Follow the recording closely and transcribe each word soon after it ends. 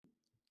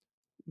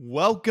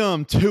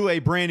Welcome to a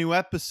brand new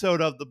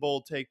episode of the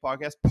Bold Take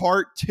Podcast,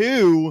 part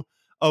 2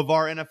 of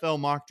our NFL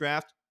mock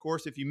draft. Of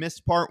course, if you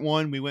missed part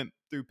 1, we went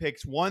through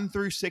picks 1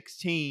 through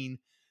 16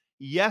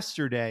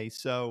 yesterday.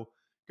 So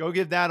go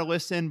give that a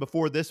listen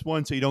before this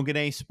one so you don't get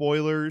any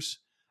spoilers.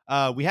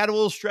 We had a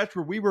little stretch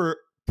where we were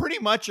pretty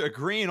much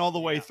agreeing all the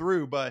way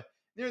through, but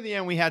near the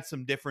end we had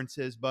some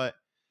differences. But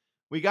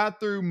we got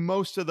through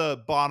most of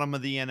the bottom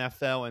of the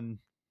NFL and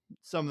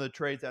some of the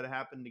trades that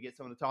happened to get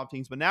some of the top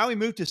teams. But now we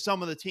move to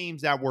some of the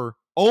teams that were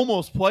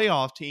almost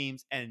playoff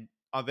teams and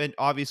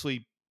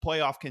obviously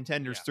playoff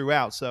contenders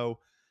throughout. So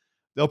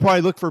they'll probably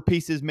look for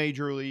pieces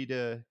majorly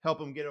to help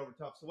them get over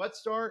top. So let's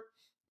start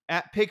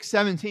at pick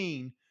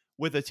 17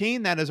 with a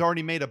team that has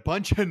already made a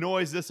bunch of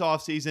noise this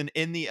offseason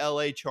in the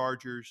LA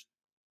Chargers.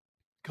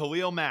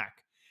 Khalil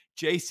Mack,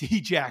 J.C.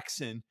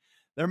 Jackson.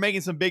 They're making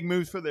some big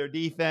moves for their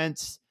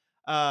defense.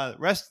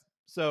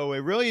 So it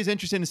really is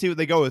interesting to see what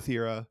they go with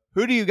here.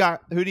 Who do you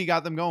got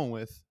them going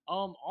with?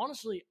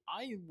 Honestly,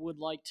 I would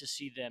like to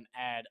see them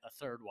add a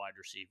third wide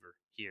receiver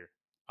here.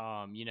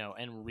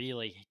 And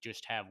really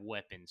just have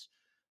weapons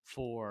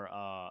for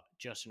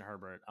Justin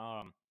Herbert.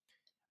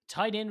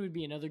 Tight end would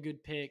be another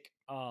good pick.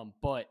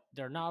 But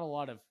there are not a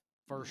lot of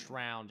first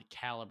round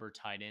caliber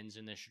tight ends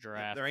in this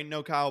draft. There ain't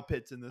no Kyle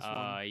Pitts in this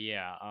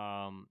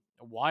one.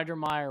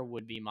 Weidermeyer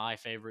would be my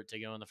favorite to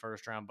go in the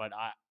first round, but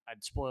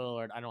I'd spoiler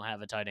alert, I don't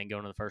have a tight end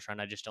going in the first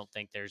round. I just don't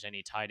think there's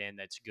any tight end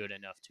that's good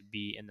enough to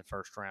be in the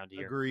first round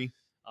here. Agree.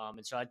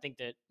 And so I think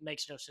that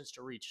makes no sense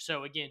to reach.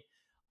 So again,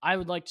 I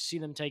would like to see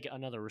them take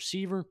another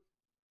receiver.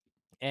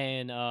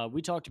 And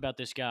we talked about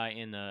this guy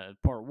in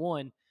part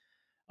 1.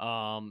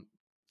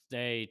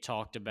 They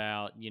talked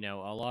about, a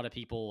lot of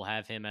people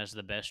have him as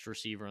the best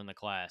receiver in the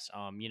class.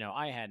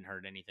 I hadn't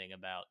heard anything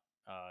about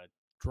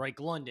Drake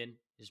London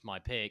is my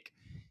pick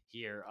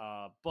here,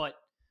 but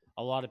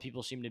a lot of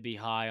people seem to be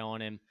high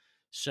on him.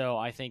 So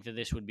I think that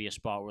this would be a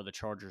spot where the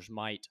Chargers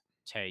might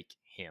take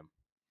him.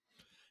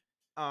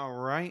 All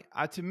right.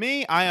 To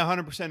me, I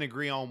 100%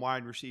 agree on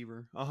wide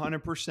receiver.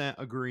 100%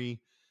 agree.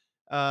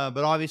 But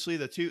obviously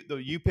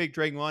you picked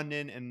Drake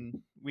London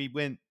and we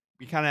kind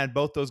of had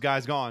both those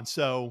guys gone.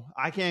 So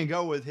I can't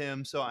go with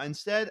him. So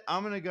instead,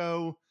 I'm going to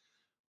go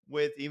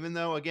with, even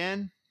though,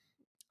 again,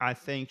 I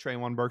think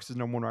Treylon Burks is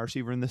number 1 wide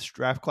receiver in this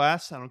draft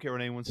class. I don't care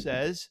what anyone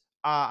says.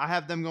 I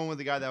have them going with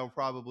the guy that will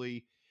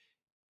play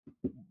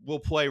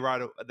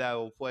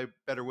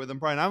better with him.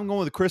 Brian, I'm going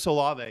with Chris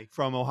Olave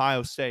from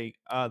Ohio State.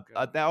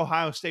 That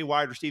Ohio State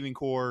wide receiving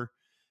core.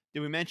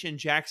 Did we mention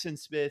Jackson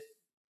Smith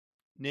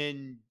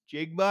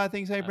Ninjigba? I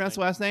think is how you pronounce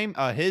the last name.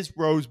 His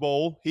Rose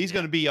Bowl. He's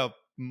going to be a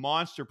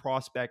monster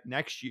prospect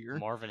next year.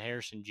 Marvin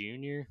Harrison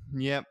Jr.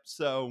 Yep.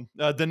 So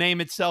the name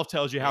itself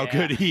tells you how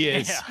good he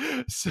is.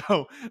 Yeah.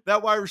 So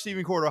that wide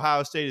receiving core at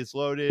Ohio State is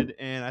loaded,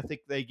 and I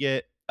think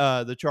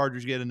the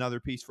Chargers get another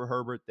piece for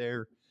Herbert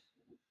there.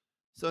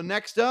 So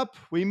next up,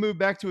 we move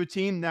back to a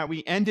team that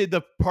we ended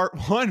the part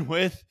 1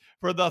 with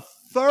for the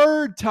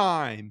third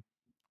time.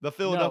 The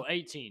Philadelphia. No,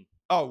 18.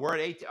 Oh, we're at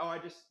 18. Oh,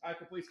 I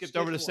completely skipped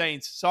over the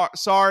Saints.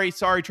 Sorry,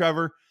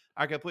 Trevor.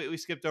 I completely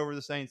skipped over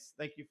the Saints.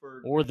 Thank you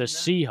for. Or the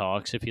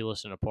Seahawks, if you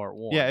listen to part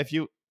 1. Yeah, if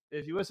you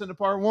listen to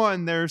part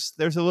 1, there's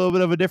a little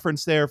bit of a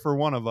difference there for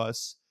one of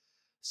us.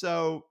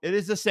 So it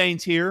is the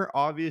Saints here.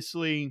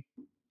 Obviously,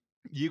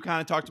 you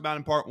kind of talked about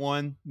in part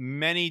 1.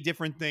 Many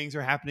different things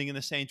are happening in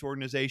the Saints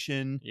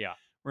organization. Yeah,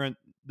 we're in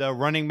the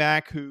running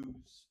back who's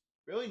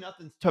really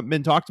nothing's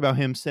been talked about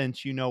him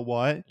since you know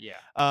what.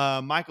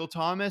 Yeah. Michael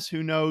Thomas,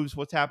 who knows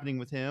what's happening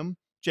with him.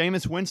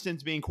 Jameis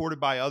Winston's being courted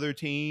by other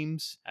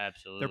teams.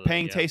 Absolutely. They're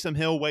paying Taysom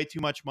Hill way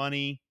too much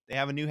money. They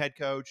have a new head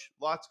coach.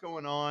 Lots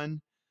going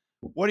on.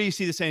 What do you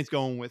see the Saints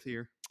going with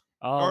here?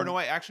 Or no,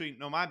 wait, actually,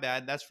 no, my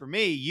bad. That's for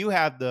me. You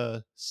have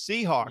the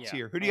Seahawks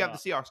here. Who do you have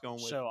the Seahawks going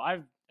with? So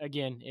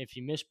again, if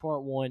you missed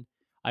part 1,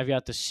 I've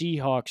got the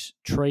Seahawks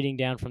trading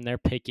down from their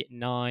pick at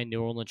 9,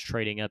 New Orleans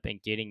trading up and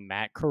getting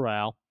Matt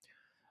Corral.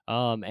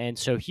 And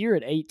so here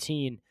at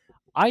 18,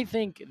 I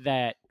think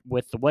that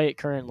with the way it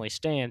currently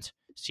stands,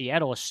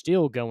 Seattle is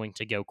still going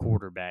to go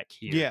quarterback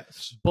here.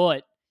 Yes.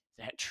 But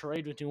that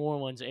trade with New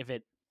Orleans, if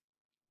it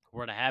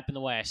were to happen the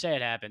way I say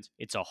it happens,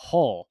 it's a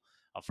haul,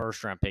 a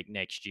first-round pick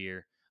next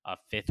year, a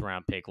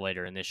fifth-round pick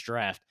later in this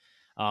draft,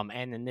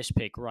 and then this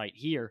pick right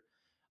here.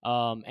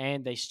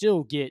 And they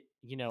still get,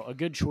 a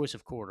good choice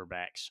of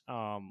quarterbacks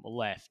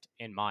left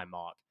in my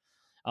mock.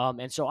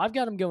 And so I've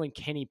got him going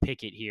Kenny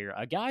Pickett here,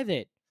 a guy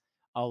that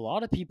a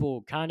lot of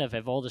people kind of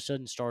have all of a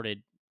sudden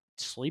started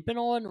sleeping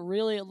on.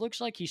 Really, it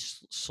looks like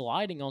he's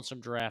sliding on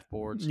some draft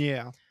boards.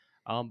 Yeah.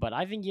 But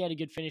I think he had a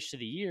good finish to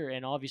the year,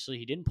 and obviously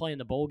he didn't play in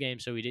the bowl game,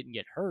 so he didn't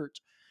get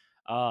hurt.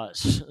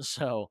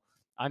 So,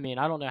 I mean,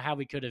 I don't know how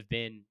he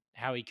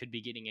could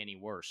be getting any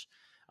worse.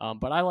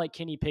 But I like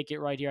Kenny Pickett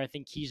right here. I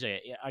think he's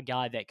a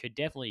guy that could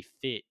definitely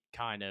fit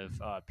kind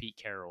of Pete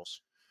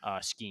Carroll's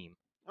scheme.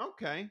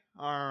 Okay.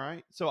 All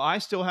right. So I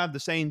still have the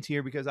Saints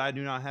here because I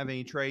do not have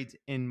any trades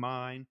in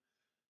mind.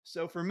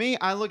 So for me,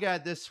 I look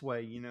at it this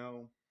way,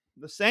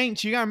 the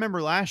Saints, you got to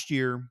remember last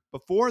year,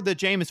 before the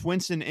Jameis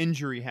Winston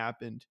injury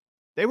happened,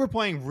 they were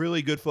playing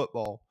really good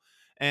football.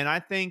 And I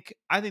think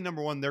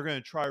number one, they're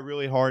going to try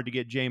really hard to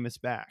get Jameis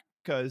back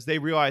because they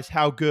realize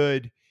how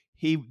good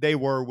they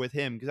were with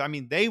him. Because I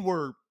mean, they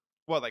were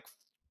like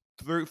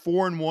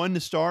 4-1 to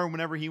start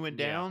whenever he went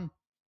Yeah. down.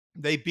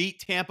 They beat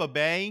Tampa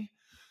Bay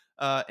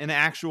in an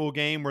actual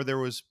game where there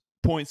was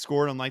points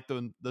scored on like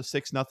the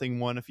 6-0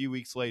 one a few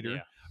weeks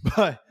later.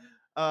 Yeah.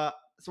 But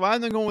so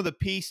I'm going with a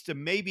piece to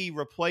maybe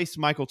replace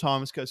Michael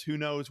Thomas because who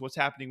knows what's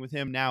happening with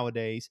him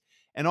nowadays,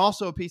 and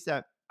also a piece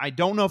that I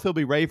don't know if he'll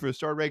be ready for the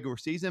start of regular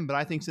season, but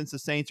I think since the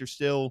Saints are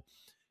still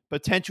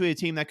potentially a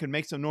team that could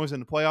make some noise in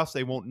the playoffs,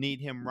 they won't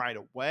need him right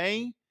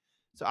away.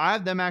 So I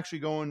have them actually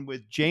going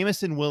with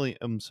Jameson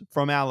Williams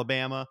from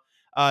Alabama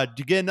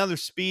to get another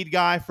speed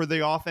guy for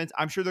the offense.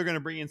 I'm sure they're going to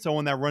bring in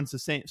someone that runs the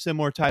same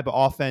similar type of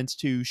offense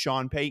to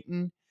Sean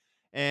Payton,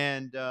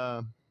 and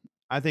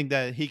I think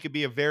that he could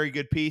be a very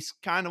good piece,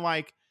 kind of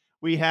like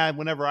we had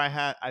whenever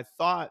I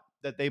thought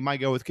that they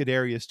might go with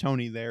Kadarius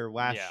Toney there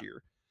last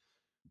year.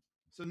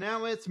 So now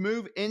let's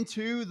move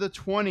into the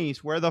 20s,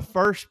 where the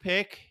first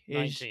pick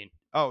is 19.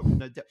 Oh,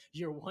 no,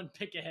 you're one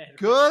pick ahead.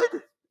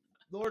 Good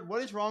Lord,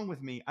 what is wrong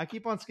with me? I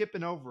keep on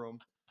skipping over them.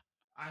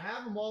 I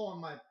have them all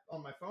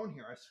on my phone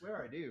here. I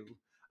swear I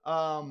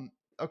do.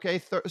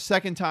 Okay,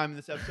 second time in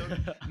this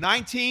episode.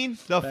 19,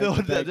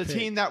 the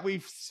team that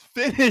we've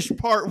finished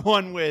part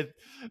one with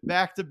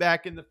back to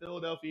back in the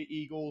Philadelphia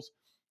Eagles.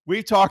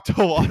 We've talked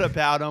a lot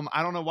about them.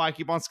 I don't know why I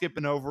keep on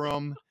skipping over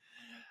them.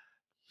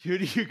 Who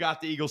do you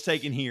got the Eagles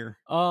taking here?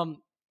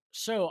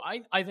 So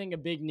I think a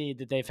big need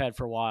that they've had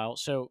for a while.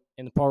 So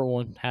in the part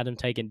one, had them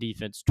taking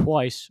defense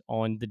twice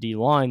on the D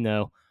line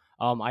though.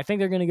 I think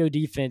they're going to go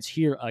defense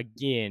here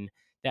again.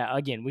 That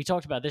again, we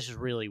talked about this is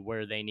really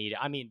where they need it.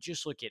 I mean,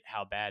 just look at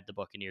how bad the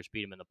Buccaneers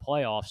beat them in the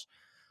playoffs.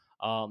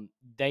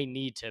 They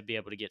need to be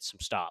able to get some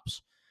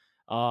stops.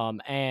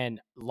 And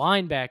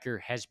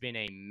linebacker has been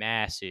a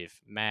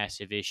massive,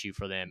 massive issue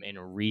for them in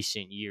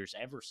recent years,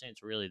 ever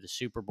since really the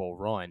Super Bowl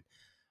run.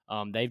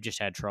 They've just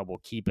had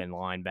trouble keeping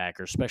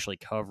linebackers, especially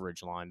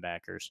coverage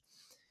linebackers.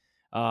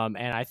 And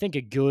I think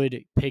a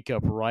good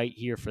pickup right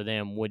here for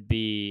them would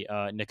be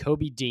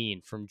Nakobe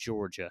Dean from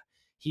Georgia.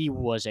 He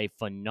was a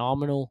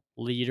phenomenal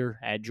leader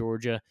at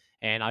Georgia,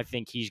 and I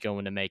think he's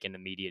going to make an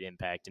immediate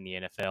impact in the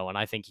NFL, and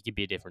I think he could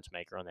be a difference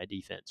maker on that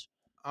defense.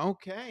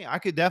 Okay, I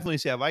could definitely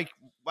say like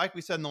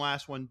we said in the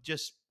last one,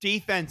 just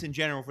defense in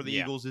general for the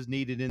Eagles is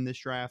needed in this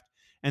draft,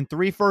 and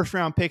 3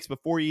 first-round picks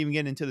before you even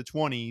get into the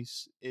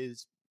 20s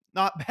is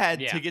not bad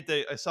to get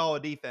a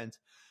solid defense.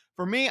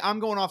 For me, I'm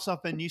going off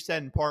something you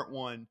said in part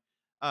one,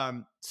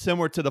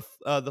 similar to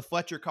the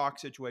Fletcher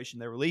Cox situation.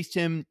 They released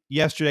him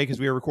yesterday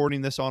because we were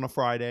recording this on a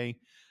Friday.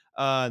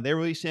 They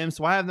released him,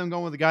 so I have them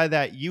going with the guy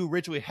that you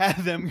originally had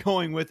them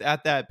going with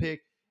at that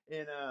pick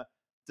in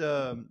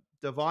the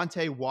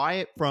Devontae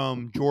Wyatt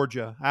from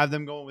Georgia. I have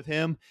them going with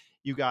him.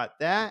 You got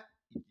that.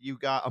 You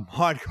got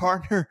Ahmad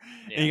Gardner,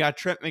 and you got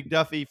Trent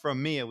McDuffie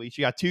from me, at least.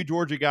 You got 2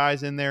 Georgia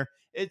guys in there.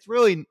 It's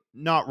really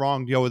not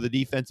wrong to go with a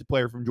defensive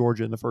player from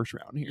Georgia in the first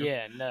round here.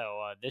 Yeah,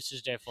 no, this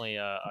is definitely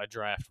a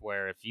draft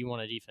where if you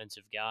want a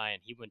defensive guy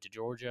and he went to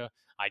Georgia,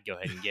 I'd go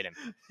ahead and get him.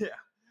 Yeah.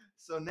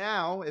 So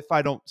now, if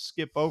I don't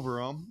skip over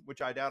them,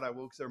 which I doubt I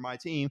will because they're my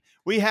team,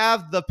 we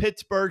have the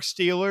Pittsburgh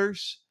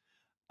Steelers.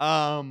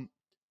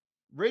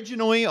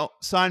 Originally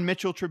signed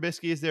Mitchell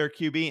Trubisky as their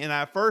QB, and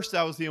at first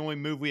that was the only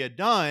move we had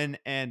done,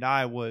 and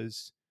I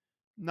was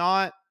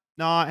not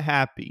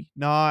happy.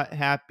 Not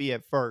happy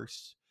at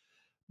first.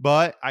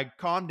 But I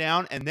calmed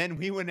down, and then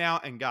we went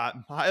out and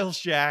got Miles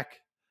Jack,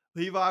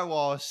 Levi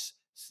Wallace,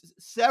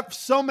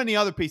 so many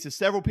other pieces,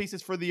 several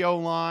pieces for the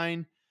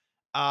O-line.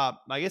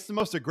 I guess the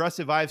most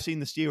aggressive I've seen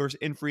the Steelers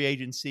in free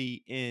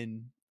agency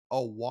in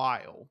a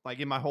while, like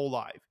in my whole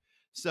life.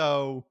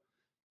 So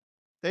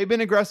they've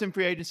been aggressive in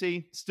free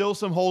agency. Still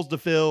some holes to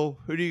fill.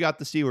 Who do you got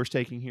the Steelers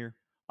taking here?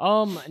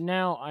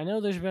 Now I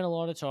know there's been a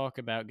lot of talk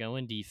about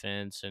going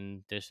defense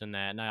and this and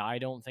that. Now I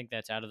don't think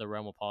that's out of the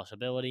realm of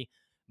possibility,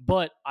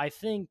 but I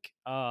think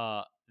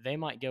they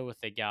might go with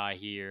a guy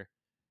here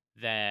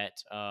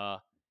that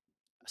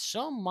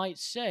some might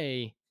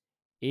say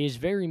is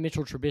very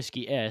Mitchell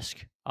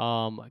Trubisky-esque,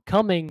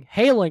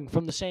 hailing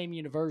from the same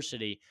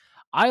university.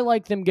 I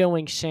like them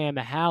going Sam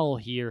Howell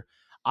here.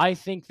 I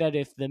think that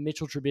if the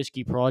Mitchell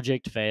Trubisky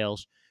project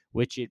fails,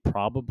 which it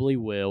probably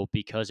will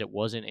because it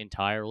wasn't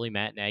entirely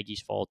Matt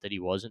Nagy's fault that he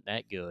wasn't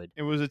that good.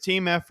 It was a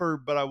team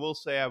effort, but I will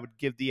say I would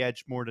give the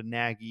edge more to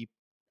Nagy.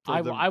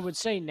 I would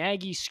say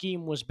Nagy's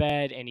scheme was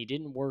bad, and he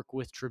didn't work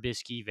with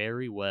Trubisky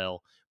very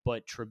well.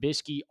 But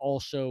Trubisky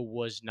also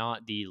was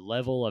not the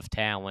level of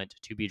talent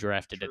to be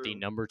drafted at the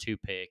number 2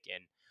 pick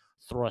and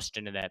thrust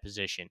into that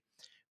position.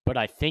 But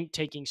I think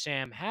taking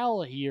Sam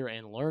Howell here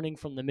and learning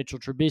from the Mitchell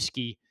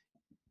Trubisky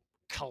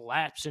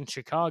collapse in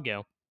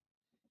Chicago,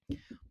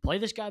 play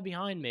this guy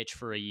behind Mitch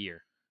for a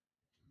year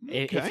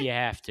if you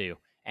have to.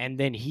 And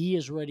then he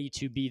is ready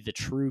to be the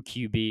true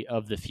QB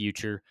of the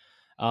future.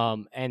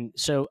 And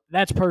so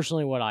that's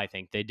personally what I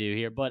think they do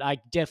here. But I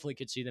definitely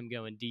could see them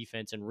going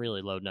defense and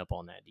really loading up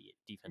on that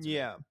defense.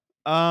 Yeah.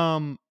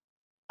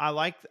 I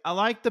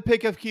like the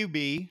pick of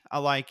QB. I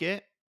like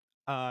it.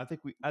 I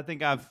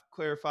think I've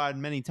clarified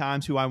many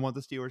times who I want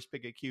the Steelers to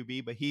pick at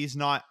QB, but he's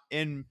not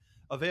in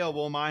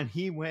available in mine.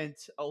 He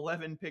went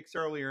 11 picks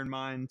earlier in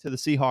mine to the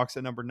Seahawks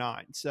at number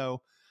 9.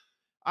 So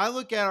I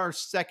look at our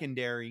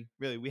secondary.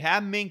 Really, we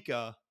have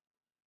Minka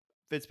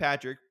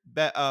Fitzpatrick,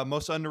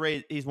 most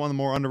underrated. He's one of the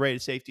more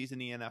underrated safeties in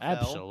the NFL.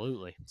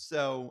 Absolutely.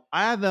 So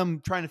I have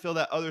them trying to fill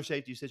that other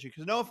safety situation.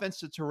 Because no offense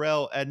to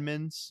Terrell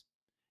Edmonds,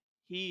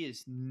 he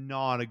is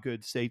not a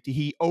good safety.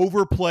 He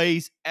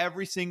overplays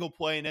every single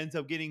play and ends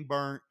up getting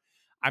burnt.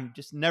 I'm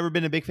just never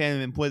been a big fan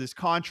of him. With his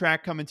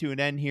contract coming to an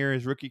end here,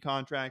 his rookie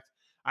contract,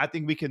 I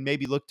think we can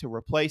maybe look to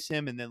replace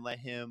him and then let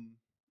him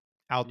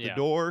out the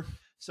door.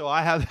 So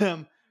I have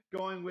them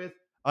going with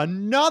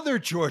another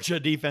Georgia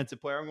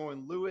defensive player. I'm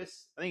going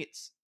Lewis. I think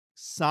it's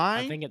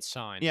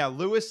Cine. Yeah,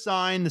 Lewis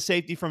Cine, the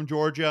safety from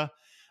Georgia.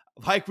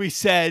 Like we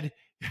said,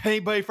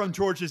 anybody from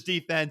Georgia's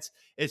defense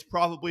is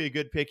probably a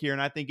good pick here.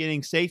 And I think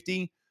getting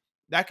safety,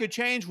 that could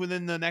change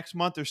within the next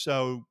month or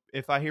so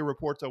if I hear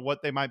reports of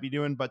what they might be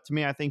doing. But to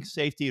me, I think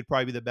safety would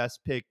probably be the best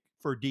pick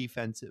for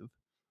defensive.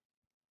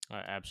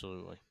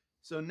 Absolutely.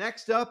 So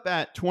next up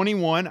at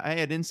 21, I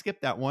didn't skip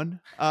that one.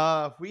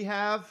 We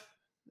have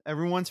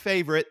everyone's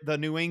favorite, the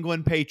New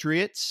England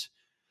Patriots.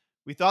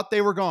 We thought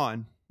they were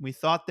gone.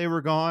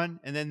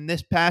 And then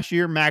this past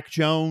year, Mac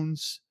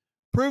Jones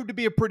proved to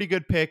be a pretty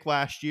good pick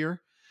last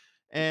year.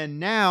 And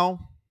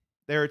now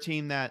they're a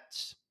team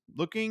that's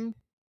looking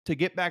to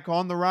get back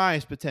on the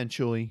rise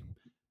potentially.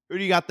 Who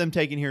do you got them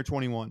taking here,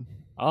 21?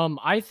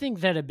 I think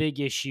that a big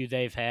issue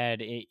they've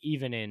had,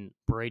 even in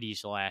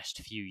Brady's last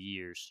few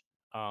years,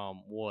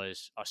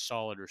 was a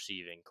solid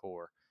receiving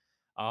core.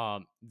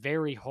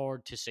 Very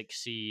hard to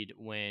succeed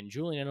when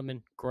Julian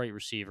Edelman, great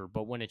receiver,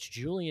 but when it's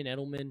Julian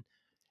Edelman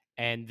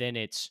and then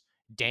it's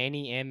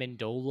Danny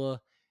Amendola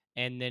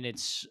and then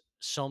it's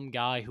some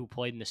guy who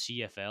played in the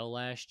CFL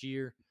last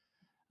year,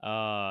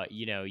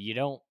 you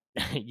don't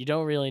you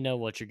don't really know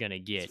what you're gonna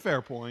get. That's a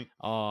fair point.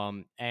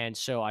 And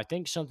so I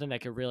think something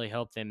that could really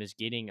help them is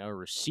getting a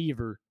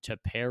receiver to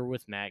pair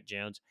with Mac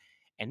Jones,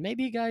 and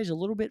maybe a guy he's a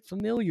little bit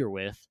familiar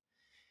with.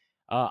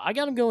 I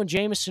got him going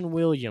Jameson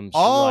Williams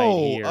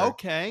right here.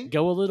 Okay.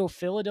 Go a little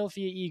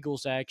Philadelphia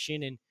Eagles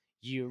action, and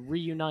you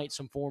reunite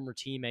some former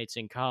teammates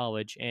in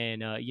college,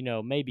 and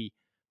maybe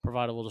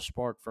provide a little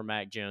spark for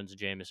Mac Jones and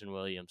Jameson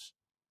Williams.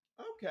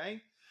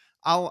 Okay.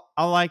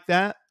 I like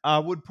that. I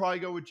would probably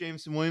go with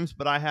Jameson Williams,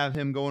 but I have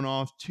him going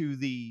off to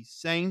the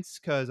Saints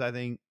because I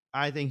think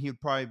he would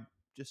probably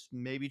just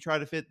maybe try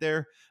to fit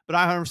there. But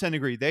I 100%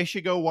 agree. They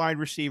should go wide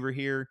receiver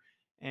here.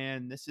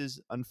 And this is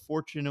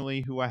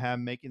unfortunately who I have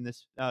making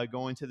this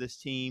going to this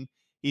team.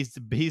 He's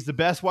the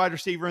best wide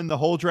receiver in the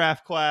whole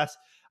draft class.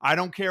 I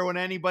don't care what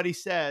anybody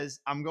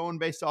says. I'm going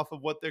based off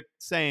of what they're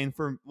saying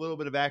for a little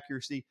bit of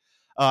accuracy.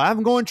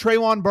 I'm going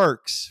Treylon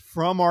Burks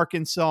from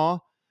Arkansas.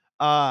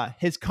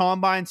 His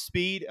combine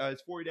speed,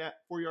 his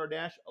 4-yard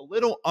dash, a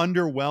little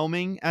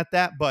underwhelming at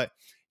that, but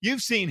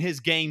you've seen his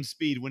game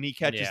speed when he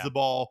catches the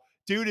ball.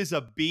 Dude is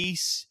a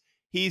beast.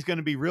 He's going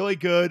to be really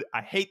good.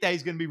 I hate that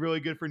he's going to be really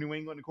good for New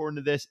England, according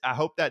to this. I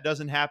hope that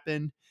doesn't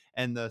happen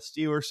and the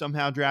Steelers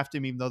somehow draft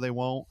him, even though they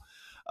won't.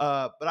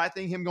 But I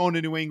think him going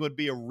to New England would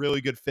be a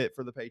really good fit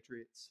for the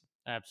Patriots.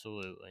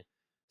 Absolutely.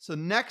 So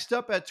next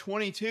up at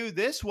 22,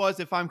 this was,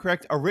 if I'm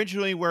correct,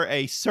 originally where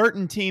a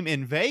certain team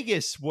in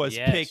Vegas was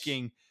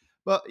picking.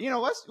 But,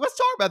 let's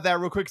talk about that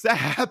real quick because that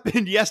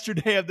happened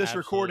yesterday of this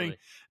recording.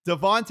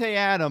 Davante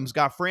Adams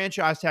got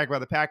franchise tagged by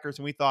the Packers,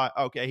 and we thought,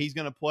 okay, he's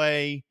going to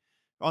play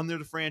under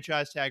the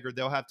franchise tag, or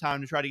they'll have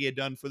time to try to get it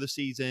done for the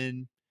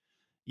season.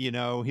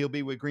 He'll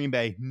be with Green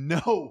Bay.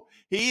 No,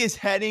 he is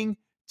heading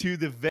to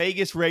the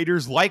Vegas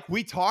Raiders like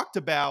we talked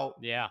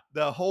about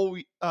the whole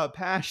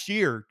past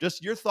year.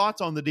 Just your thoughts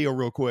on the deal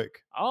real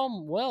quick.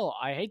 Well,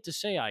 I hate to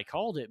say I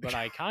called it, but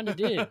I kind of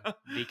did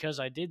because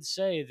I did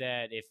say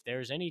that if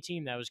there's any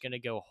team that was going to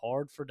go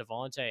hard for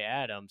Davante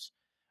Adams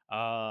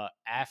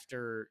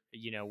after,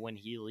 when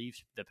he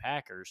leaves the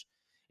Packers,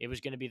 it was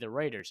going to be the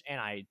Raiders.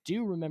 And I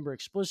do remember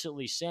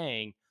explicitly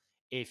saying,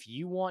 if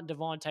you want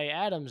Davante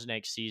Adams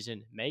next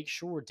season, make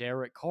sure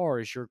Derek Carr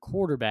is your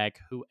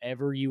quarterback,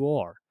 whoever you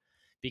are,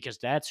 because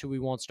that's who he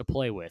wants to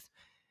play with.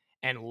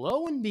 And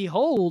lo and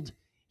behold,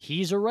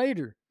 he's a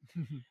Raider.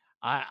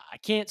 I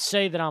can't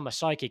say that I'm a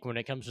psychic when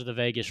it comes to the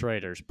Vegas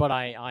Raiders, but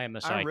I am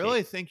a psychic. I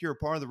really think you're a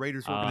part of the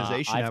Raiders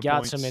organization. I've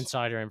got some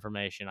insider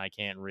information I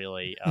can't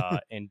really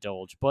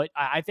indulge, but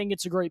I think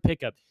it's a great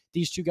pickup.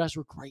 These two guys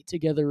were great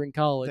together in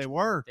college. They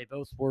were. They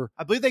both were.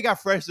 I believe they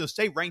got Fresno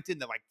State ranked in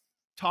the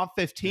top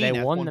 15.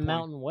 They won the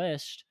Mountain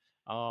West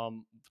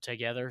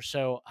together.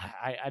 So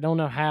I don't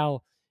know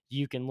how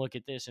you can look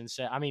at this and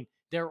say, I mean,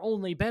 they're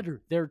only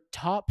better. They're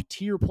top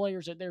tier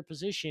players at their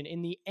position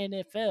in the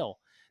NFL.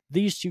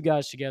 These two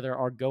guys together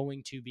are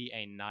going to be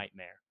a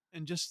nightmare.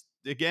 And just,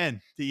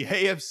 again, the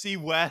AFC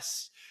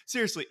West.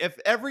 Seriously, if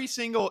every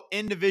single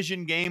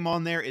in-division game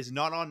on there is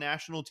not on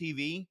national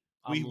TV,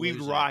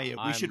 we'd riot.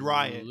 We should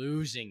riot.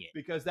 Losing it.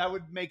 Because that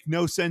would make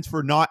no sense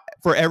for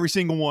every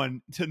single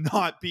one to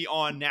not be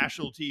on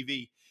national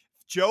TV.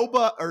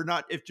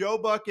 if Joe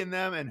Buck and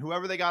them and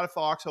whoever they got at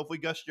Fox, hopefully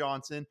Gus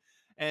Johnson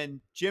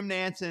and Jim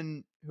Nance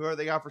and whoever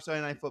they got for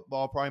Sunday Night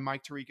Football, probably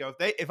Mike Tirico.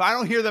 If I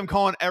don't hear them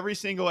calling every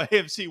single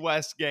AFC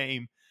West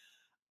game,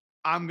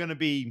 I'm gonna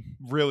be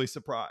really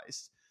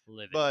surprised.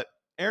 Livid. But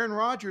Aaron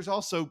Rodgers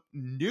also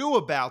knew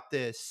about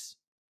this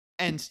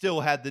and still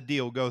had the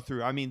deal go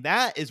through. I mean,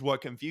 that is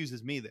what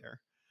confuses me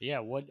there. Yeah,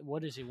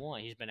 what does he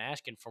want? He's been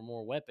asking for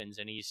more weapons,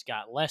 and he's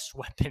got less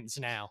weapons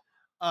now.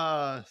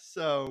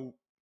 So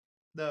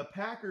the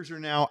Packers are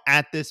now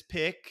at this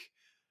pick.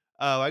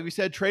 Like we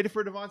said, traded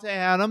for Devontae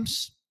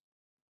Adams.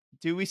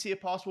 Do we see a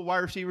possible wide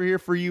receiver here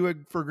for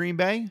you for Green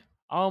Bay?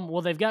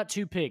 Well, they've got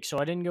 2 picks, so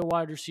I didn't go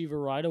wide receiver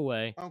right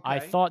away. I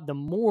Okay. thought the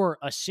more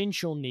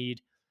essential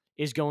need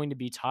is going to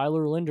be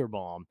Tyler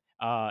Linderbaum.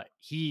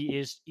 He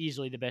is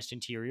easily the best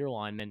interior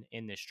lineman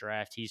in this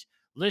draft. He's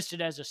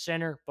listed as a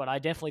center, but I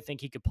definitely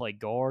think he could play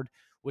guard,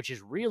 which is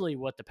really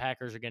what the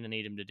Packers are going to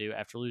need him to do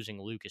after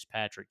losing Lucas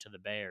Patrick to the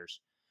Bears.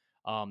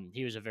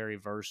 He was a very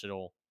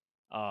versatile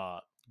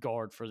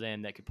guard for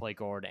them that could play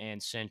guard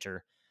and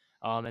center.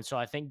 And so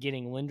I think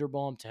getting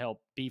Linderbaum to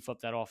help beef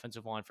up that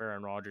offensive line for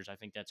Aaron Rodgers, I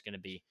think that's going to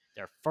be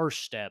their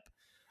first step.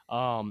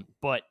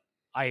 But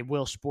I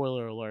will,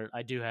 spoiler alert,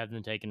 I do have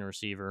them taking a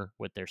receiver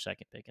with their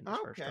second pick in this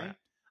first draft.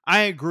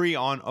 I agree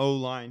on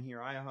O-line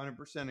here. I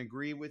 100%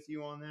 agree with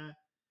you on that.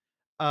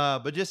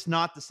 But just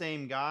not the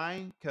same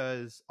guy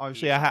because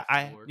obviously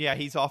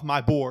he's off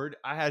my board.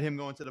 I had him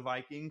going to the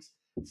Vikings.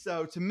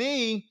 So to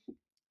me,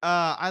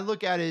 I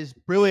look at it as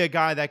really a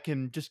guy that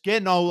can just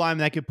get an O-line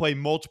that can play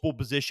multiple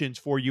positions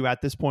for you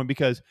at this point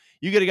because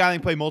you get a guy that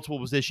can play multiple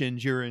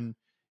positions, you're in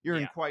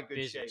quite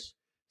good shape.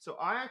 So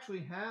I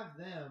actually have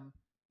them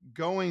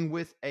going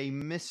with a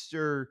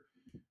Mr.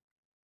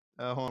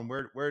 Hold on,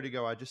 where'd it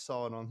go? I just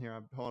saw it on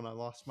here. Hold on, I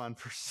lost mine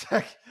for a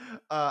sec.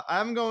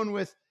 I'm going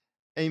with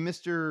a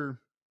Mr.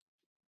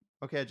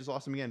 Okay, I just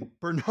lost him again.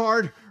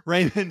 Bernhard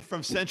Raimann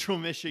from Central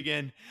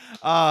Michigan.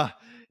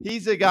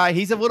 He's a guy.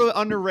 He's a little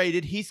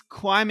underrated. He's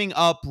climbing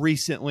up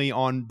recently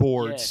on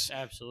boards. Yes,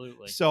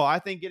 absolutely. So I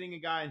think getting a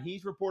guy, and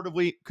he's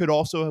reportedly could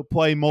also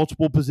play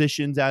multiple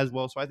positions as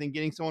well. So I think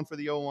getting someone for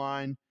the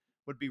O-line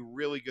would be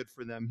really good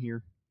for them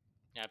here.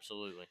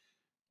 Absolutely.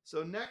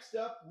 So next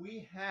up,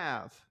 we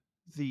have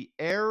the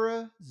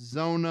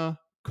Arizona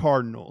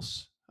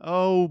Cardinals.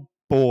 Oh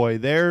boy,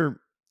 they're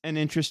an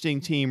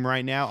interesting team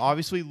right now.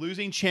 Obviously,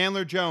 losing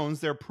Chandler Jones,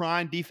 their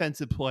prime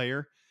defensive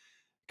player.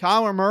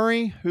 Kyler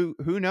Murray, who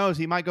knows?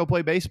 He might go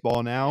play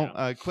baseball now.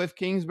 Yeah. Cliff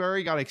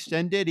Kingsbury got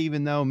extended,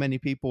 even though many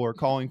people are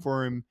calling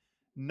for him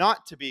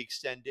not to be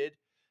extended.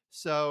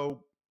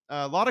 So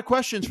a lot of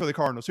questions for the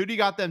Cardinals. Who do you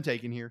got them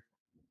taking here?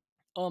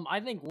 I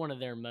think one of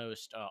their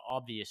most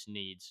obvious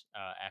needs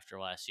after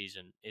last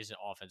season is an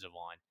offensive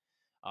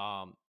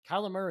line.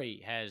 Kyler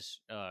Murray has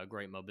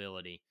great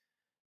mobility,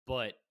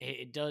 but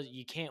it does.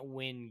 You can't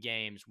win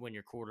games when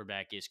your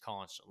quarterback is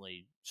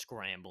constantly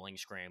scrambling.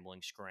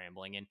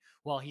 And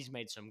while he's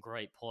made some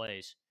great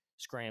plays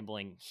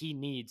scrambling, he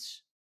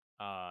needs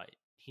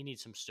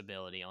some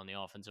stability on the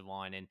offensive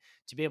line and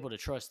to be able to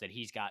trust that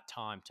he's got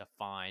time to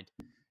find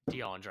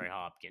DeAndre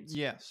Hopkins.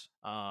 Yes.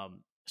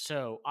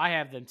 So I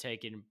have them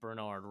taking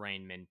Bernhard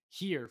Raimann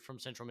here from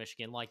Central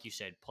Michigan. Like you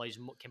said,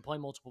 can play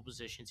multiple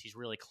positions. He's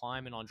really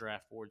climbing on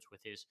draft boards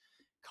with his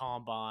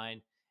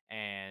combine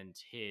and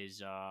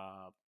his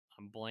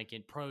I'm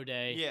blanking pro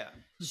day. Yeah.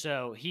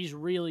 So he's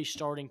really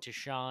starting to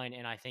shine,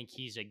 and I think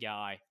he's a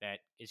guy that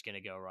is going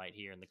to go right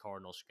here, and the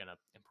Cardinals are going to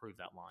improve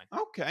that line.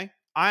 Okay.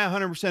 I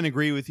 100%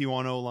 agree with you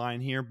on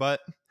O-line here, but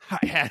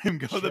I had him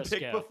go the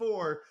pick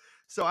before.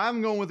 So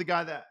I'm going with a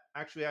guy that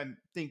actually I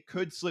think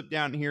could slip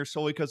down here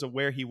solely because of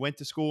where he went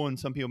to school, and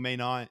some people may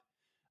not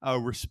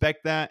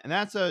respect that. And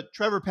that's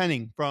Trevor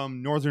Penning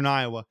from Northern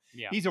Iowa.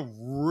 Yeah. He's a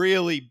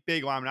really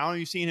big lineman. I don't know if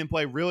you've seen him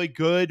play really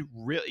good.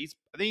 I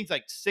think he's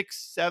like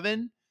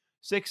 6'7",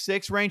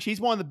 6'6" range. He's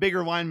one of the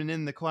bigger linemen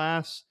in the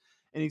class,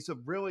 and he's a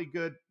really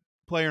good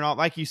player. Not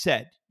like you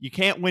said, you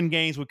can't win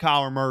games with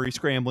Kyler Murray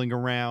scrambling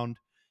around.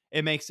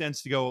 It makes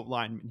sense to go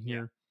lineman here.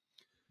 Yeah.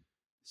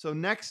 So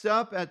next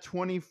up at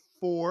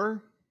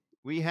 24,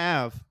 we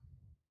have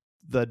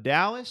the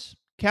Dallas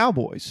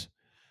Cowboys,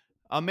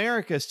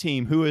 America's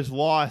team, who has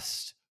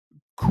lost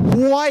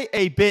quite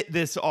a bit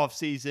this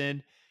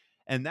offseason.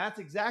 And that's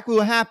exactly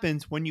what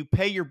happens when you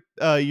pay your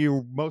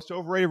most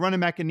overrated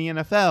running back in the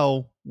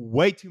NFL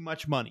way too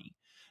much money.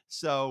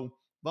 So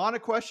a lot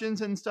of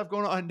questions and stuff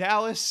going on in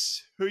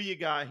Dallas. Who you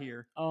got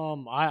here?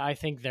 I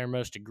think their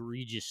most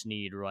egregious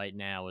need right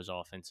now is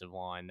offensive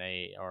line.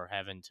 They are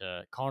having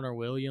to. Connor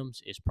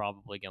Williams is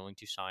probably going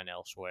to sign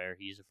elsewhere.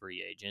 He's a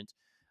free agent.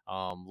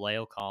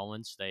 La'el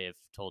Collins, they have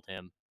told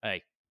him,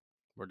 "Hey,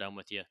 we're done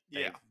with you."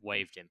 They've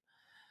waived him.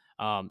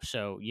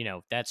 So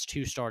that's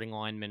 2 starting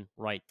linemen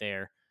right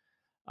there.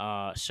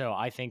 So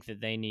I think that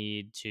they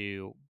need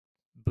to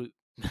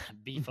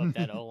beef up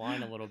that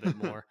O-line a little bit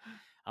more.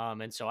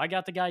 And so I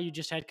got the guy you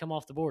just had come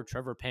off the board,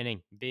 Trevor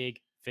Penning, big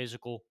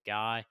physical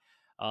guy.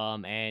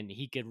 And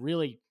he could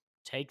really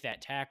take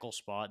that tackle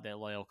spot that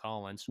La'el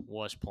Collins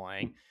was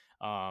playing.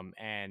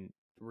 And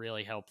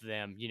really help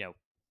them,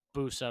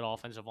 boost that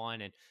offensive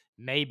line and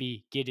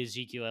maybe get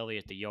Ezekiel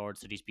Elliott the yards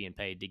that he's being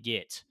paid to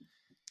get.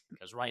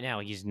 Because right now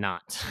he's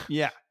not.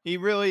 Yeah, he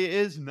really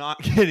is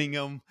not getting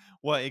him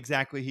what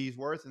exactly he's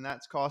worth, and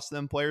that's cost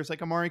them players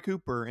like Amari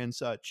Cooper and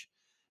such.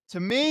 To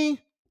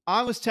me,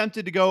 I was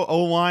tempted to go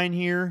O-line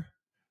here,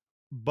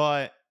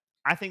 but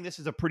I think this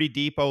is a pretty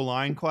deep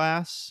O-line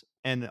class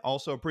and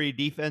also a pretty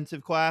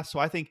defensive class. So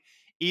I think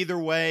either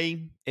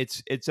way,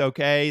 it's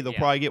okay. They'll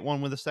probably get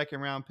one with a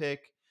second-round pick.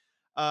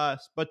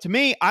 But to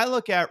me, I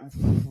look at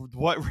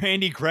what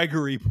Randy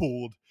Gregory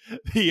pulled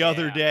the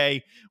other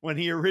day when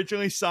he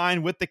originally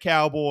signed with the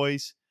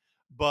Cowboys,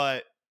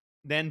 but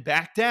then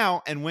backed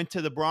out and went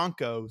to the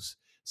Broncos.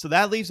 So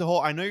that leaves a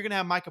hole. I know you're going to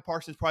have Micah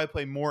Parsons probably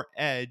play more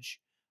edge,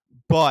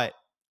 but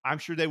I'm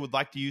sure they would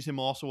like to use him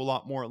also a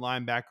lot more at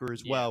linebacker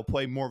as well,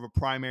 play more of a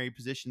primary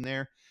position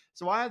there.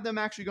 So I have them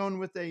actually going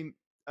with a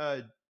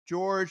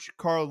George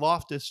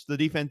Karlaftis, the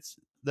defense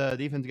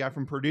guy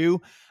from Purdue.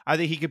 I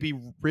think he could be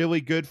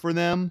really good for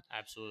them.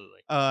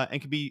 Absolutely.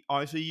 And could be,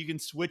 obviously, you can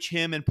switch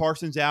him and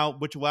Parsons out,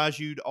 which allows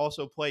you to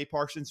also play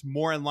Parsons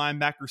more in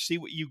linebacker, see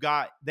what you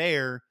got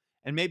there,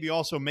 and maybe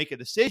also make a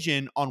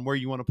decision on where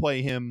you want to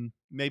play him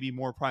maybe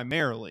more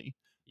primarily.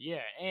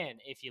 Yeah, and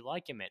if you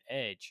like him at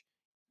edge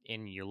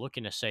and you're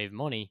looking to save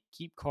money,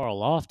 keep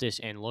Karlaftis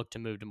and look to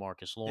move to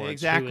Marcus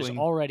Lawrence, who is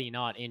already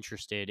not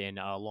interested in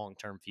a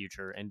long-term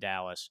future in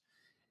Dallas,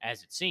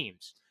 as it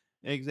seems.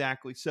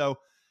 Exactly. So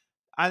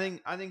I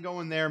think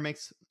going there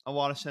makes a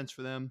lot of sense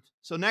for them.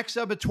 So next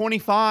up at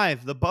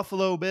 25, the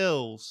Buffalo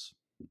Bills.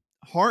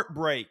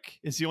 Heartbreak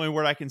is the only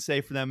word I can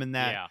say for them in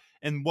that. Yeah.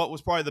 And what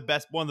was probably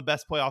one of the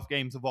best playoff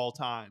games of all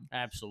time.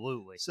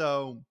 Absolutely.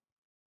 So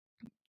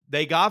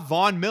they got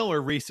Von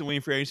Miller recently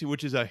in free agency,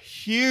 which is a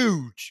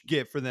huge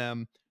get for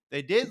them.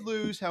 They did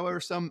lose, however,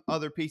 some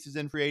other pieces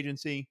in free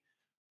agency.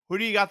 Who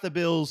do you got the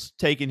Bills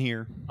taking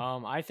here?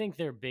 I think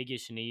their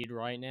biggest need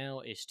right now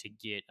is to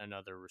get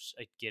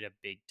get a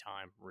big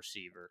time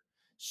receiver,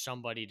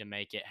 somebody to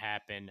make it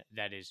happen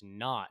that is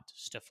not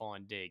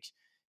Stephon Diggs,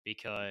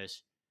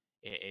 because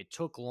it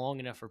took long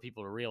enough for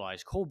people to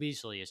realize Cole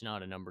Beasley is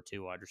not a number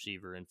 2 wide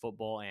receiver in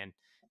football, and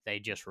they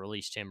just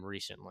released him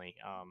recently.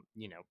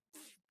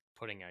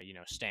 Putting a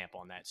stamp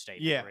on that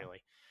statement,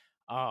 really.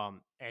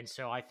 And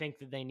so I think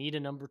that they need a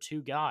number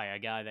 2 guy, a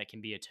guy that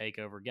can be a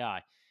takeover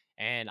guy.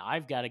 And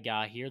I've got a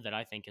guy here that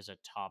I think is a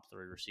top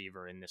 3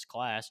 receiver in this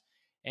class.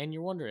 And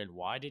you're wondering,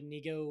 why didn't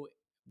he go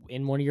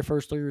in one of your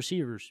first 3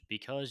 receivers?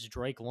 Because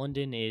Drake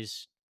London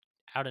is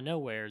out of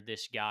nowhere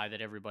this guy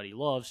that everybody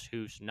loves,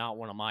 who's not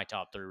one of my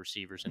top 3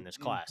 receivers in this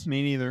class.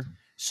 Me neither.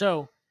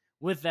 So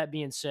with that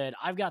being said,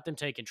 I've got them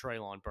taking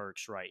Treylon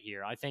Burks right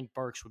here. I think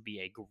Burks would be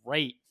a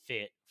great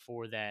fit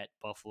for that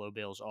Buffalo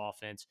Bills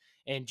offense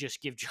and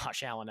just give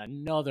Josh Allen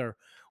another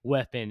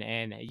weapon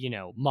and,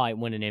 might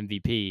win an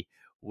MVP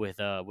with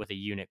a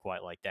unit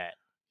quite like that.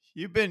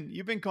 You've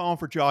been calling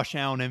for Josh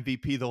Allen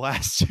MVP the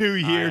last 2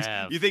 years.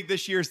 You think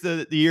this year's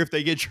the year if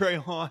they get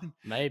Treylon?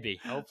 Maybe,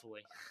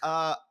 hopefully.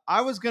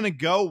 I was going to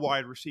go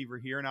wide receiver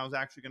here, and I was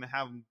actually going to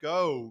have him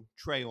go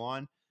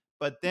Treylon.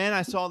 But then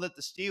I saw that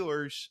the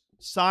Steelers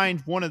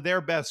signed one of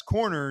their best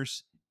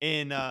corners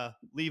in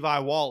Levi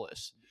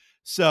Wallace.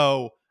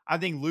 So I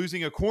think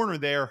losing a corner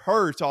there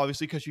hurts,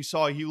 obviously, because you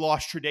saw he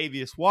lost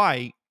Tre'Davious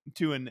White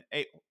to an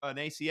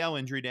ACL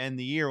injury to end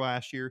the year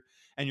last year.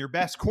 And your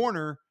best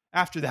corner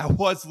after that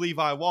was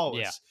Levi Wallace.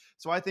 Yeah.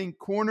 So I think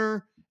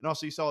corner, and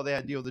also you saw they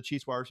had to deal with the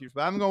Chiefs wide receivers.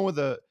 But I'm going with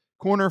a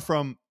corner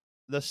from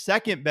the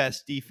second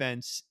best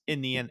defense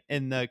in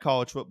the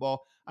college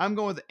football. I'm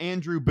going with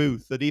Andrew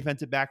Booth, the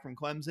defensive back from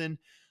Clemson.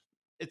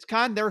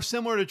 They're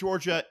similar to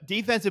Georgia.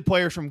 Defensive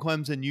players from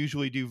Clemson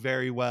usually do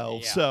very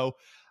well. Yeah. So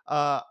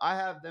I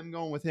have them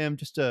going with him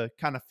just to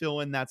kind of fill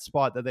in that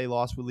spot that they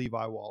lost with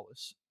Levi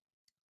Wallace.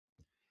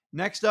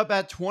 Next up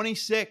at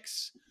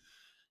 26,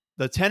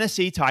 the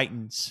Tennessee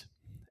Titans,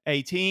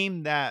 a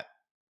team that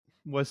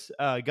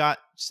got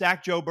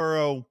sacked Joe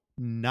Burrow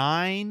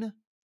 9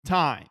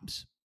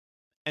 times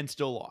and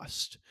still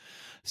lost.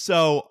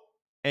 So,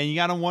 and you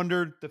got to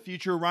wonder the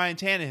future of Ryan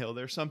Tannehill.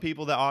 There's some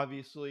people that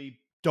obviously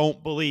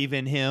don't believe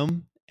in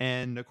him.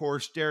 And, of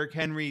course, Derrick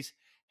Henry's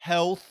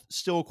health,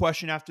 still a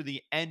question after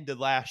the end of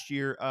last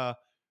year.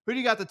 Who do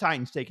you got the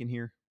Titans taking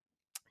here?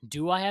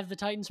 Do I have the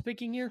Titans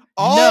picking here?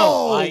 Oh!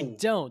 No, I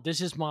don't.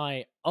 This is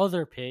my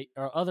other pick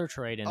or other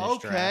trade in this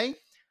draft.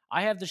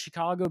 I have the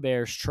Chicago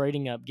Bears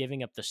trading up,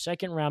 giving up the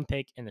 2nd round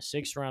pick and the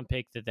 6th round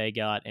pick that they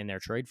got in their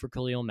trade for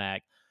Khalil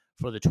Mack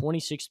for the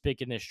 26th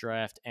pick in this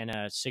draft and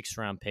a 6th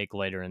round pick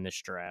later in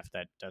this draft.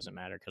 That doesn't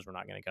matter because we're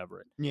not going to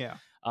cover it. Yeah.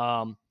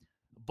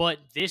 But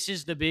this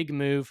is the big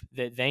move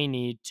that they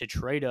need to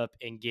trade up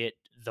and get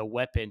the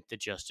weapon that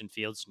Justin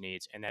Fields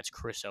needs, and that's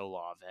Chris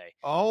Olave.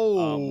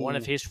 One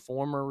of his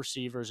former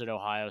receivers at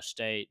Ohio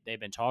State. They've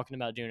been talking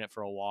about doing it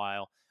for a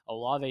while.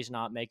 Olave's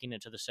not making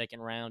it to the 2nd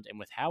round, and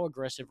with how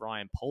aggressive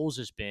Ryan Poles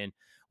has been,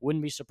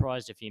 wouldn't be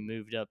surprised if he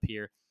moved up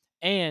here.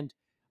 And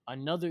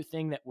another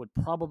thing that would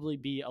probably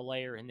be a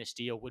layer in this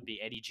deal would be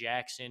Eddie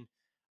Jackson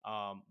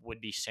would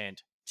be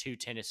sent to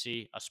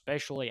Tennessee,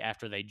 especially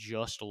after they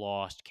just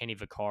lost Kenny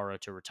Vaccaro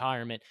to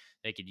retirement.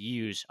 They could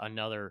use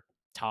another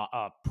top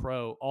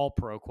all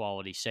pro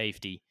quality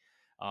safety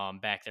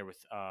back there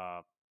with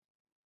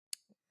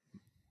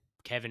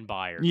Kevin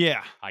Byard.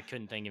 Yeah. I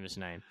couldn't think of his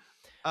name.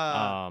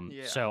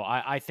 Yeah. So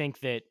I think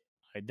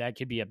that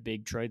could be a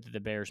big trade that the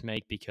Bears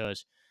make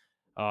because,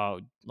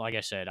 like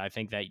I said, I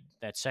think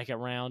that second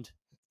round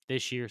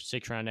this year,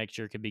 6th round next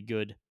year could be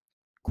good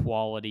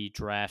quality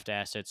draft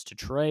assets to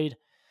trade.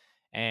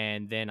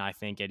 And then I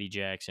think Eddie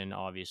Jackson,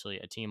 obviously,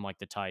 a team like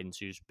the Titans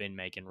who's been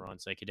making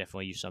runs, they could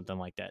definitely use something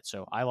like that.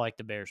 So I like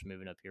the Bears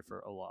moving up here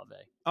for Olave.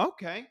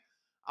 Okay.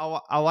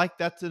 I like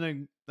that's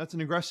an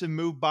aggressive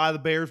move by the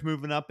Bears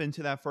moving up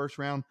into that first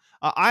round.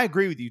 I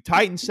agree with you.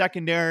 Titans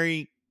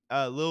secondary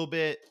a little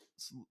bit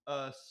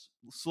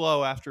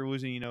slow after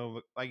losing,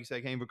 like you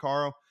said, Kane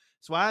Vaccaro.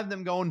 So I have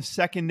them going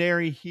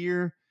secondary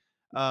here.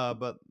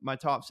 But my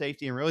top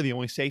safety and really the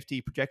only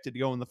safety projected to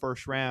go in the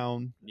first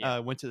round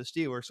went to the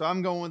Steelers. So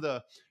I'm going with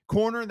a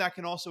corner that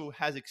can also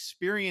has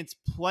experience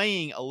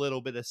playing a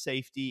little bit of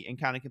safety and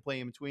kind of can play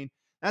in between.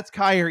 That's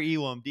Kyer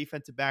Elam,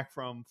 defensive back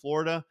from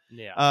Florida.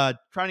 Yeah.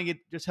 Trying to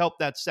just help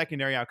that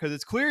secondary out because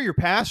it's clear your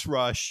pass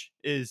rush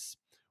is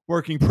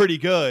working pretty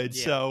good.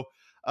 Yeah. So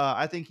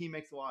I think he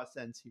makes a lot of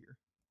sense here.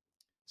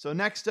 So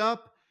next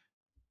up,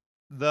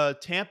 the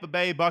Tampa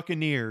Bay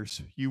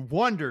Buccaneers. You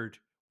wondered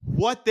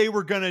what they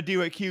were going to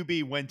do at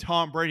QB when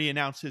Tom Brady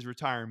announced his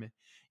retirement.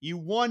 You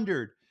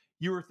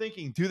were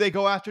thinking, do they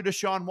go after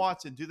Deshaun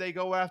Watson? Do they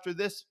go after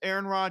this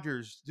Aaron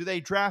Rodgers? Do they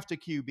draft a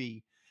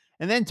QB?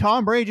 And then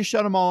Tom Brady just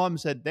shut them all up and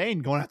said, they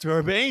ain't going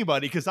after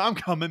anybody because I'm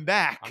coming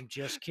back. I'm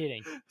just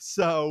kidding.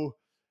 So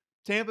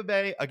Tampa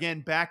Bay,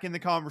 again, back in the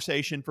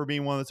conversation for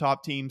being one of the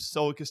top teams.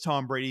 So because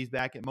Tom Brady's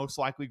back and most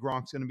likely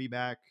Gronk's going to be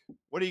back.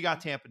 What do you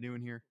got Tampa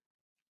doing here?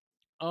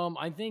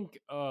 I think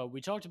we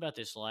talked about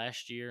this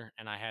last year,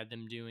 and I had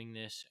them doing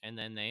this, and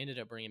then they ended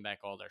up bringing back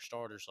all their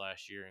starters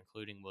last year,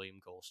 including William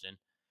Golston.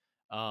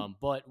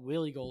 But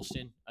Willie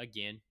Golston,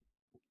 again,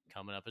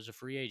 coming up as a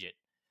free agent.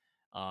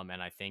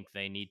 And I think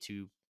they need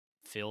to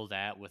fill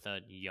that with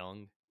a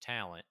young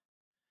talent.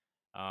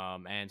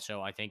 And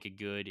so I think a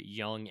good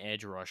young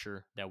edge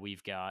rusher that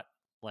we've got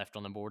left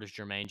on the board is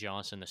Jermaine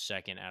Johnson, the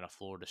second out of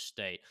Florida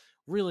State.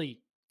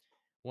 Really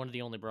one of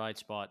the only bright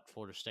spot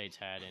Florida State's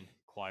had in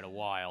quite a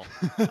while.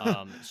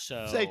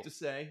 So safe to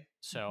say.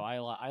 So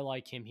I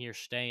like him here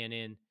staying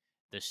in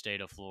the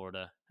state of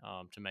Florida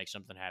to make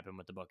something happen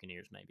with the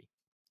Buccaneers maybe.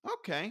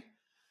 Okay.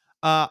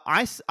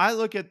 I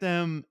look at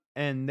them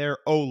and their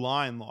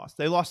O-line lost.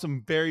 They lost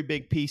some very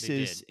big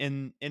pieces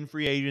in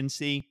free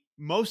agency.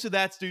 Most of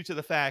that's due to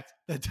the fact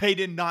that they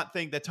did not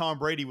think that Tom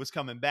Brady was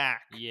coming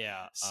back.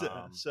 Yeah.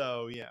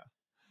 So yeah.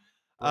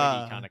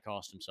 Brady kind of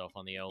cost himself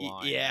on the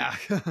O-line. Yeah.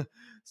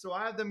 So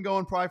I have them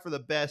going probably for the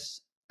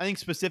best, I think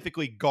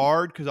specifically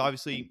guard, because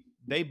obviously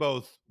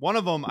one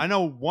of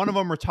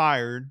them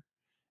retired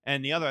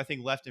and the other I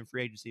think left in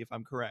free agency, if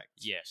I'm correct.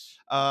 Yes.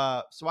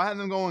 So I have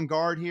them going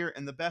guard here,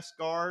 and the best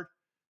guard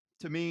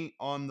to me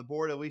on the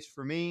board, at least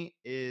for me,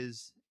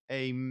 is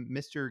a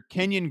Mr.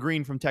 Kenyon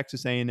Green from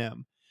Texas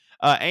A&M.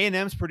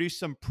 A&M's produced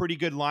some pretty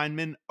good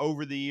linemen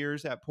over the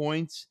years at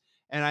points,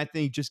 and I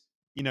think just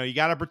you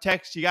got to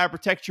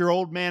protect your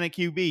old man at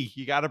QB.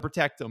 You got to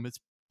protect them. It's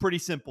pretty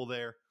simple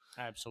there.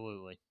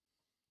 Absolutely.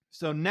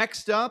 So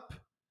next up,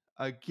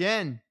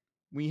 again,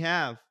 we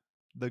have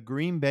the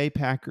Green Bay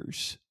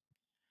Packers.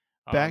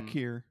 Back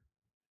here.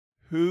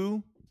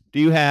 Who do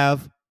you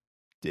have?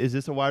 Is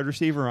this a wide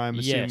receiver? I'm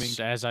assuming. Yes,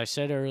 as I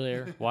said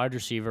earlier, wide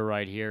receiver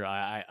right here.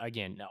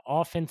 Again,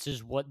 offense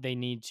is what they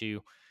need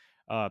to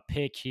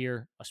pick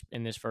here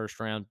in this first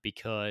round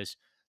because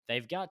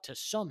they've got to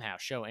somehow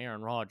show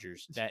Aaron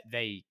Rodgers that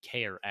they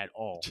care at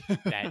all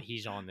that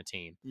he's on the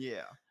team.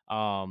 Yeah.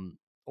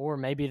 Or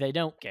maybe they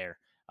don't care.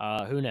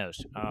 Who knows?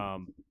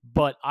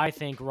 But I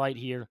think right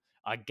here,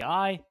 a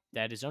guy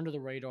that is under the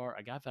radar,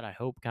 a guy that I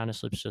hope kind of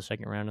slips to the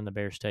second round in the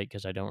Bears take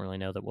because I don't really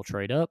know that we'll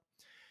trade up.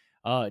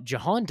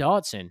 Jahan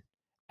Dotson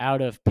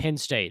out of Penn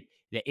State.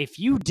 If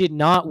you did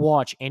not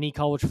watch any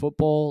college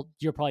football,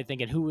 you're probably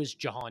thinking, who is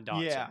Jahan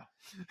Dotson? Yeah.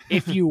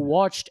 If you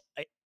watched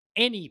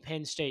any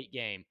Penn State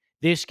game,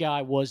 this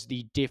guy was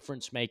the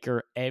difference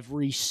maker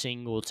every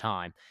single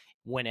time.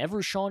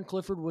 Whenever Sean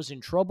Clifford was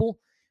in trouble,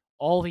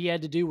 all he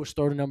had to do was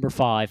throw to number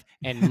 5,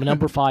 and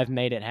number 5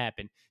 made it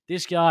happen.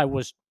 This guy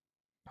was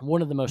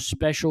one of the most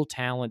special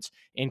talents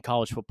in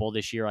college football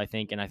this year, I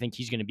think, and I think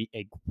he's going to be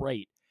a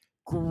great,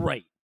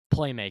 great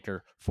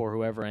playmaker for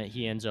whoever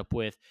he ends up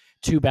with.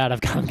 Too bad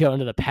I've got him going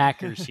to the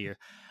Packers here.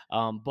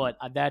 But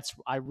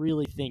I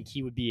really think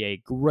he would be a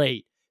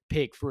great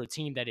pick for a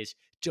team that is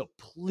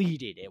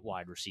depleted at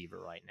wide receiver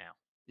right now.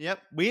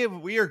 Yep,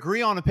 we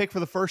agree on a pick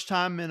for the first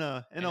time in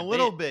a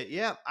little bit.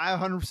 Yep, I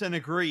 100%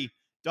 agree.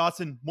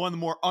 Dotson, one of the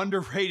more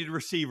underrated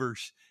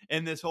receivers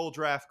in this whole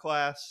draft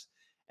class.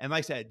 And like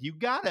I said, you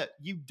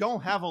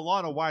don't have a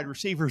lot of wide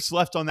receivers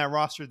left on that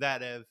roster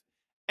that have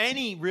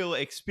any real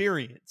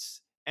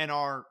experience and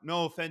are,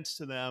 no offense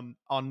to them,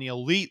 on the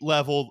elite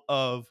level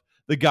of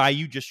the guy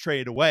you just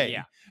traded away.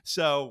 Yeah.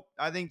 So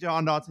I think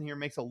John Dotson here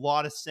makes a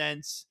lot of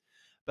sense.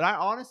 But I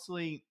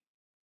honestly,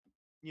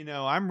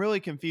 I'm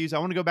really confused. I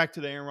want to go back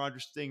to the Aaron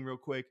Rodgers thing real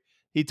quick.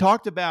 He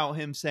talked about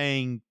him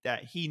saying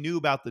that he knew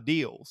about the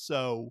deal.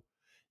 So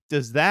do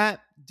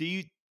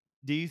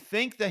you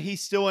think that he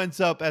still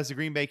ends up as a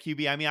Green Bay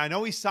QB? I mean, I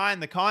know he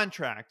signed the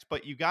contract,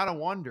 but you got to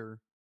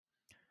wonder.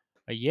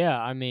 Yeah,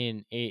 I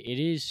mean, it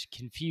is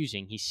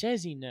confusing. He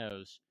says he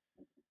knows,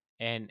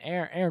 and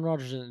Aaron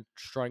Rodgers doesn't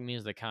strike me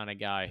as the kind of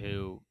guy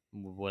who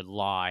would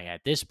lie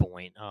at this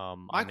point.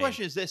 My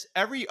question is this: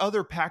 every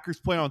other Packers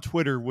player on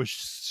Twitter was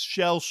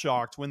shell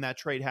shocked when that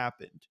trade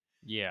happened.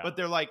 Yeah, But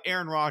they're like,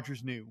 Aaron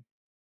Rodgers knew.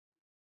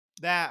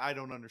 That I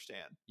don't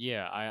understand.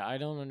 yeah, I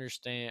don't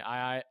understand.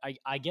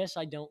 I guess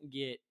I don't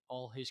get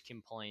all his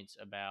complaints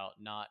about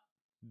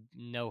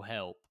no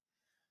help.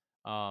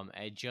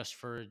 Just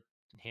for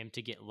him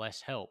to get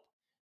less help.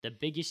 The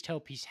biggest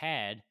help he's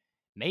had,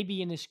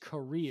 maybe in his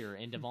career,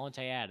 in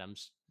Devontae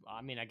Adams.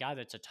 I mean, a guy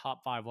that's a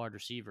top 5 wide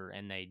receiver,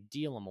 and they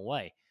deal him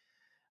away.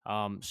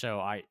 So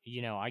I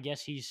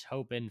guess he's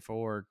hoping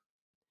for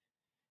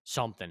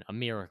something, a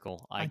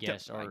miracle, I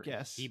guess, or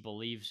he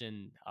believes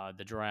in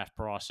the draft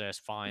process.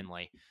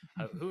 Finally,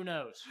 who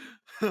knows?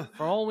 For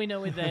all we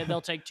know,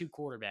 they'll take 2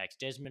 quarterbacks,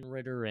 Desmond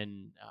Ridder,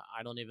 and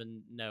I don't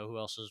even know who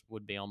else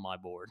would be on my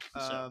board.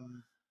 So.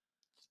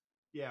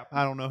 Yeah,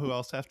 I don't know who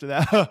else after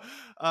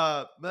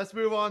that. Let's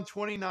move on.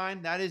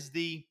 29. That is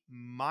the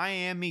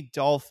Miami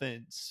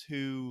Dolphins,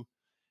 who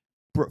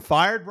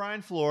fired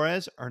Brian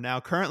Flores, are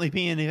now currently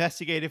being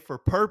investigated for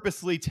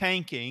purposely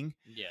tanking.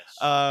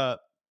 Yes.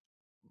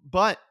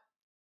 But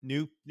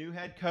new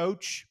head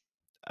coach.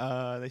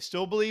 They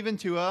still believe in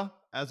Tua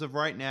as of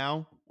right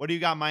now. What do you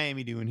got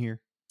Miami doing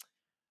here?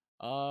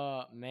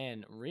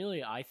 Man,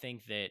 really, I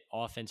think that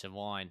offensive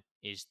line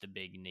is the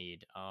big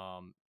need.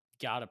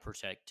 Gotta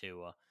protect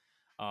Tua.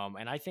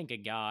 And I think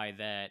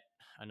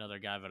another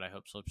guy that I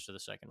hope slips to the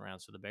second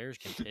round so the Bears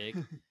can pick,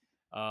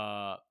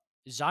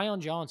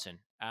 Zion Johnson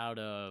out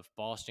of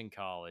Boston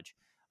College.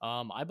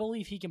 I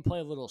believe he can play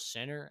a little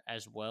center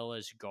as well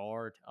as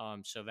guard.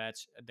 So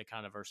that's the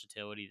kind of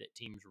versatility that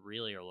teams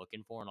really are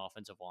looking for in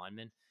offensive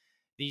linemen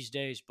these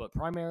days, but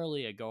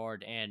primarily a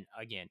guard. And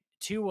again,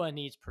 Tua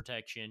needs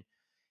protection.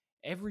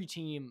 Every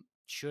team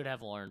should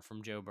have learned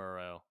from Joe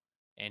Burrow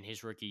and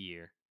his rookie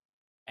year.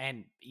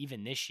 And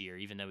even this year,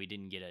 even though he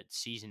didn't get a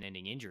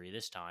season-ending injury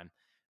this time,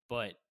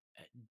 but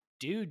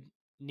dude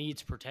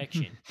needs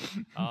protection.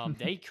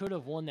 They could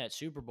have won that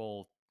Super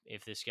Bowl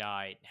if this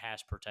guy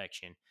has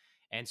protection.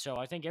 And so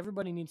I think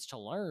everybody needs to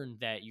learn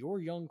that your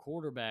young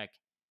quarterback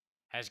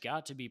has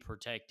got to be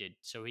protected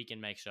so he can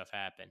make stuff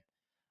happen.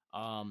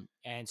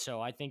 And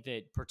so I think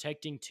that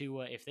protecting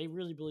Tua, if they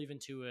really believe in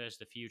Tua as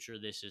the future,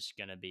 this is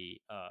going to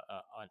be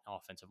an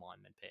offensive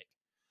lineman pick.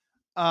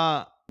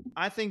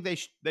 I think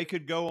they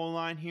could go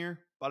online here,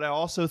 but I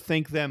also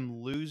think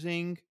them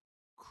losing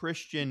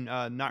Christian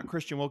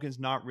Wilkins,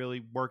 not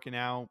really working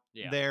out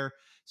there.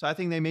 So I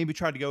think they maybe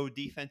try to go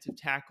defensive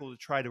tackle to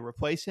try to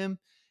replace him.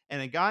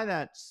 And a guy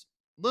that's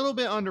a little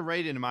bit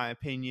underrated, in my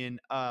opinion,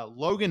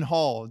 Logan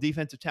Hall,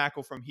 defensive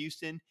tackle from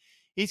Houston.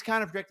 He's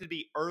kind of projected to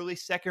be early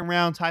second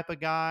round type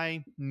of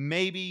guy,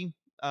 maybe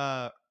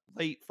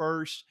late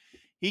first.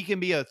 He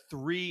can be a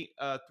three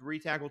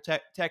tackle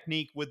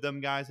technique with them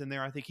guys in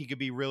there. I think he could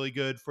be really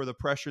good for the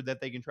pressure that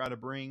they can try to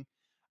bring.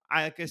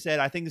 Like I said,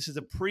 I think this is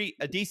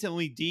a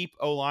decently deep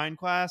O-line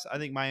class. I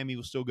think Miami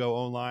will still go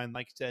O-line,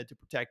 like I said, to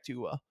protect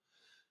Tua.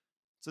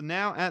 So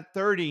now at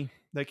 30,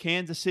 the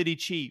Kansas City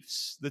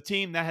Chiefs, the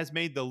team that has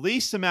made the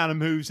least amount of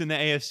moves in the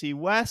AFC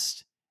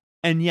West,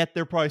 and yet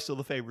they're probably still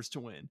the favorites to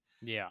win.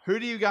 Yeah. Who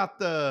do you got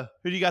the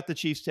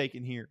Chiefs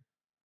taking here?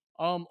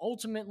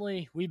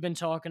 Ultimately, we've been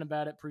talking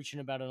about it, preaching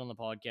about it on the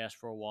podcast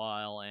for a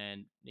while,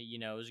 and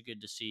it was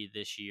good to see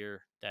this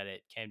year that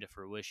it came to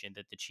fruition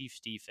that the Chiefs'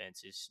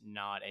 defense is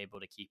not able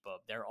to keep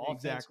up. Their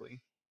offense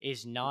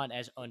is not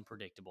as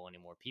unpredictable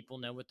anymore. People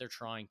know what they're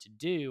trying to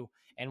do,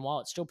 and while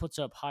it still puts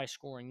up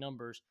high-scoring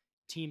numbers,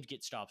 teams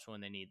get stops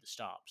when they need the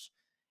stops.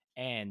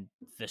 And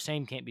the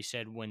same can't be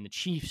said when the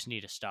Chiefs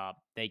need a stop.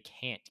 They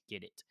can't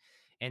get it.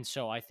 And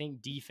so I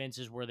think defense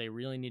is where they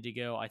really need to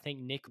go. I think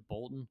Nick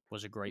Bolton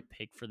was a great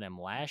pick for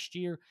them last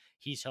year.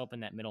 He's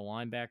helping that middle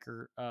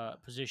linebacker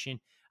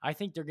position. I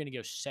think they're going to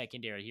go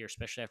secondary here,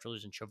 especially after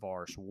losing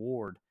Charvarius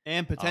Ward.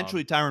 And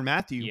potentially Tyrann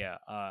Mathieu. Yeah.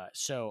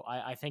 So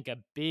I think a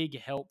big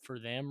help for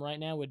them right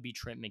now would be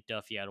Trent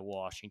McDuffie out of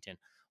Washington.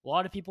 A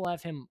lot of people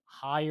have him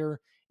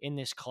higher in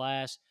this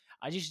class.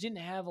 I just didn't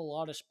have a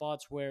lot of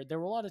spots where there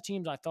were a lot of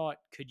teams I thought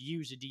could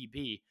use a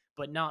DB,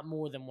 but not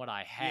more than what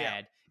I had.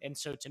 Yeah. And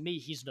so to me,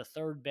 he's the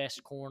third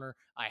best corner.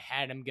 I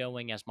had him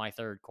going as my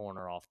third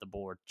corner off the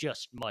board,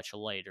 just much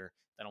later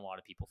than a lot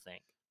of people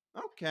think.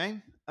 Okay.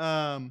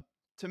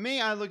 To me,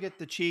 I look at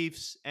the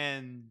Chiefs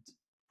and,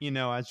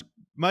 as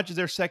much as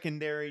their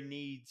secondary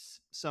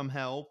needs some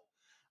help,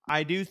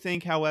 I do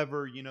think,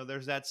 however,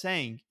 there's that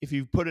saying, if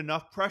you put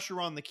enough pressure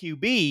on the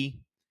QB,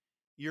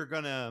 you're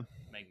going to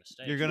make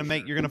mistakes. You're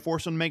going to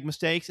force them to make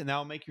mistakes, and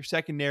that'll make your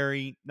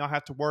secondary not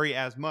have to worry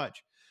as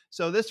much.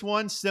 So this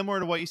one, similar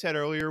to what you said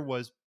earlier,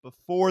 was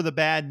before the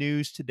bad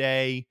news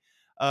today.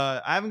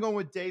 I haven't gone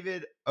with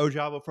David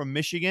Ojabo from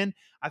Michigan.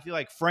 I feel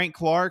like Frank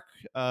Clark,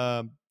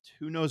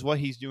 who knows what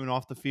he's doing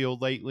off the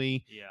field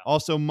lately. Yeah.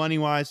 Also,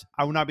 money-wise,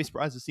 I would not be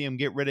surprised to see him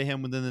get rid of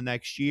him within the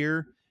next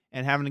year.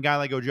 And having a guy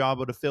like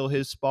Ojabo to fill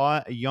his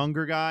spot, a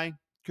younger guy,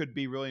 could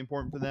be really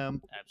important for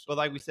them. Absolutely. But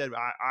like we said,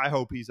 I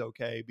hope he's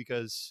okay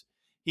because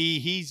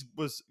he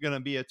was going to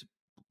be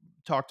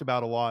talked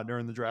about a lot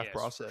during the draft Yes, for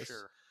process.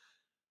 sure.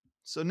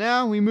 So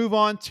now we move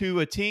on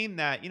to a team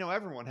that,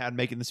 everyone had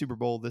making the Super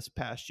Bowl this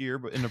past year,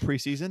 but in the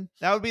preseason,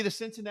 that would be the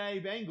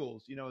Cincinnati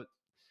Bengals.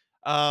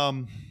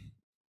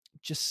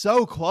 Just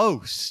so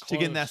close to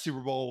getting that Close.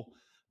 Super Bowl.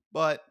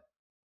 But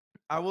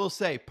I will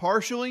say,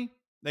 partially,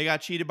 they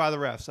got cheated by the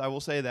refs. I will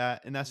say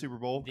that in that Super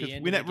Bowl The because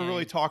end we of the never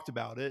really game- talked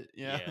about it.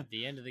 Yeah,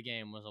 the end of the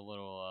game was a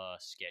little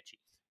sketchy.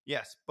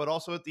 Yes, but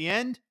also at the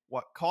end,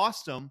 what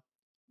cost them?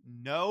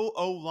 No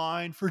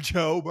O-line for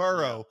Joe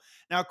Burrow.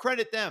 Now,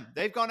 credit them.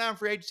 They've gone out in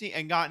free agency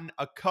and gotten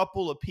a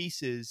couple of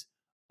pieces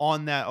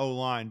on that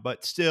O-line,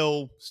 but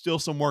still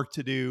some work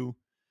to do.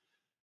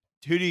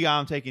 Who do you got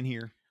them taking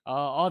here?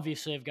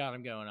 Obviously, I've got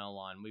him going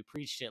online. We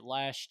preached it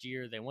last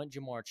year. They went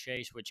Jamar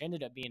Chase, which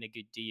ended up being a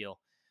good deal.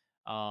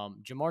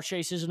 Jamar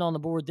Chase isn't on the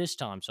board this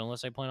time, so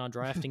unless they plan on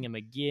drafting him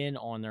again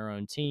on their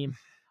own team,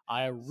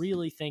 I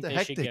really think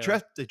they should go.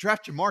 They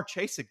draft Jamar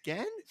Chase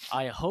again?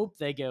 I hope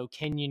they go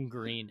Kenyon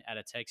Green out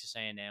of Texas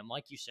A&M.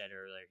 Like you said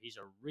earlier, he's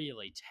a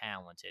really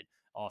talented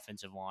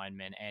offensive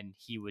lineman, and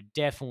he would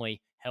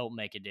definitely help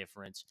make a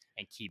difference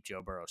and keep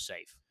Joe Burrow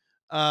safe.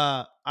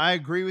 I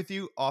agree with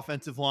you.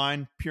 Offensive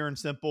line, pure and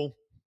simple.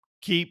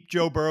 Keep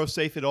Joe Burrow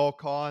safe at all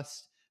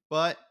costs.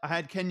 But I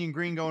had Kenyon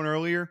Green going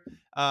earlier.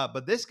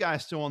 But this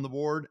guy's still on the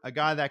board, a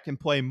guy that can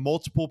play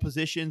multiple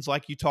positions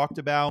like you talked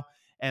about.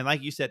 And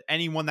like you said,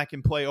 anyone that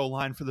can play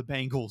O-line for the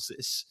Bengals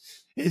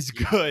is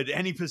good,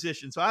 any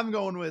position. So I'm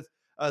going with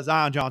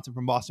Zion Johnson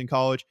from Boston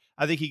College.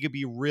 I think he could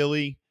be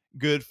really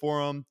good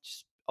for them.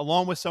 Just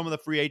along with some of the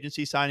free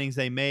agency signings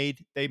they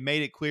made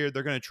it clear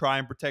they're going to try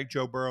and protect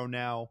Joe Burrow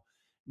now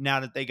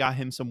that they got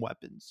him some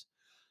weapons.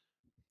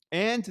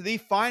 And the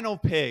final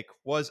pick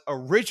was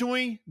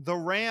originally the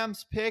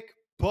Rams pick,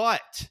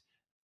 but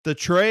the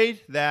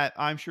trade that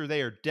I'm sure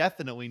they are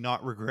definitely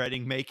not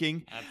regretting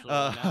making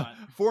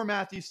for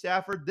Matthew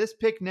Stafford. This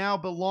pick now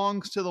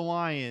belongs to the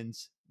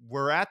Lions.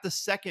 We're at the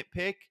second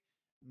pick.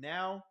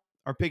 Now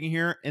are picking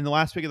here in the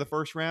last pick of the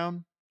first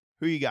round.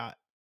 Who you got?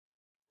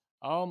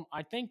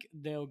 I think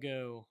they'll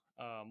go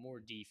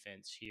more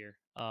defense here.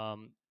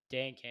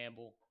 Dan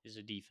Campbell is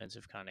a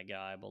defensive kind of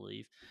guy, I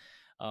believe.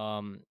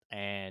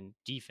 And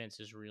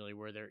defense is really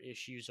where their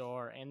issues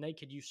are, and they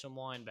could use some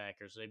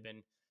linebackers. They've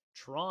been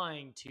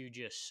trying to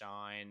just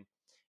sign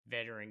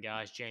veteran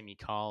guys, Jamie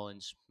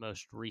Collins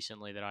most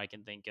recently that I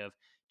can think of,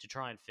 to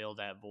try and fill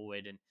that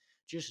void, and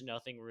just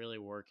nothing really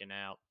working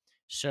out.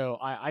 So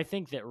I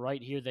think that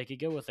right here they could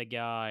go with a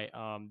guy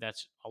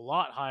that's a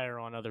lot higher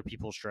on other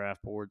people's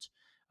draft boards.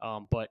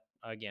 But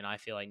again, I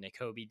feel like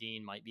Nakobe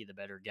Dean might be the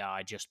better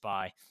guy just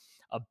by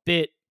a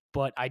bit.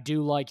 But I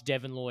do like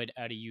Devin Lloyd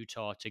out of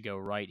Utah to go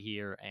right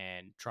here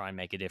and try and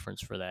make a difference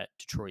for that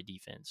Detroit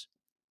defense.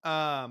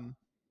 I'm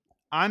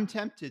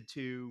tempted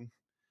to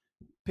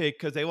pick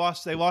because they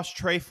lost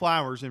Trey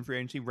Flowers in free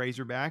agency.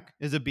 Razorback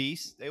is a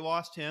beast. They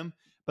lost him,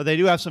 but they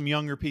do have some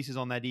younger pieces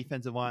on that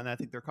defensive line that I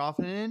think they're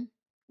confident in.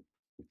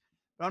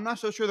 But I'm not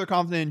so sure they're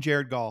confident in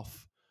Jared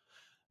Goff.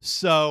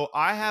 So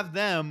I have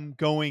them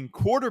going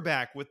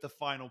quarterback with the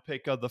final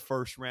pick of the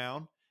first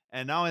round.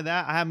 And not only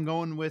that, I have them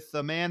going with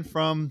the man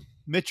from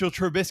Mitchell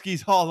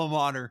Trubisky's alma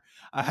mater.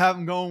 I have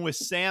him going with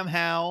Sam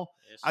Howell.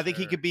 Yes, I think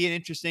he could be an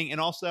interesting, and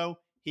also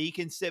he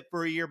can sit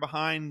for a year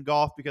behind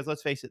Goff because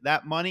let's face it,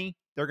 that money,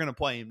 they're going to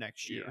play him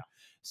next year. Yeah.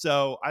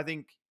 So I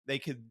think they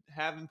could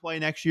have him play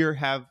next year,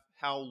 have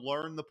Howell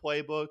learn the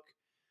playbook,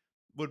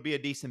 would be a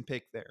decent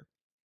pick there.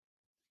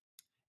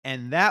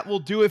 And that will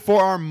do it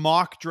for our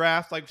mock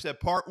draft. Like we said,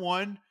 part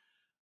 1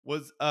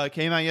 was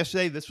came out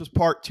yesterday. This was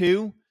part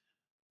 2.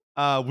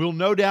 We'll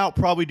no doubt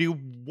probably do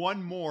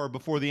one more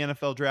before the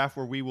NFL draft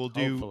where we will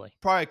do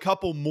probably a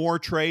couple more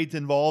trades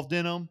involved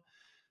in them.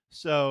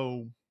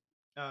 So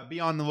be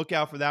on the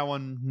lookout for that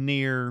one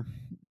near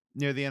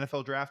the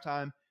NFL draft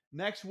time.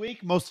 Next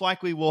week, most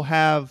likely we'll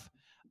have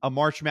a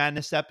March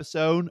Madness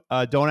episode.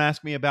 Don't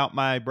ask me about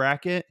my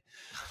bracket.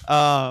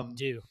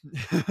 Do.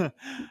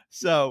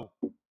 So,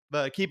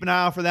 but keep an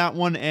eye out for that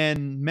one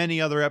and many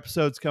other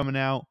episodes coming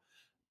out.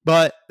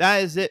 But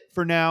that is it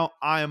for now.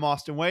 I am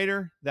Austin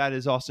Wader. That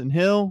is Austin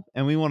Hill.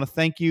 And we want to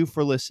thank you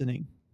for listening.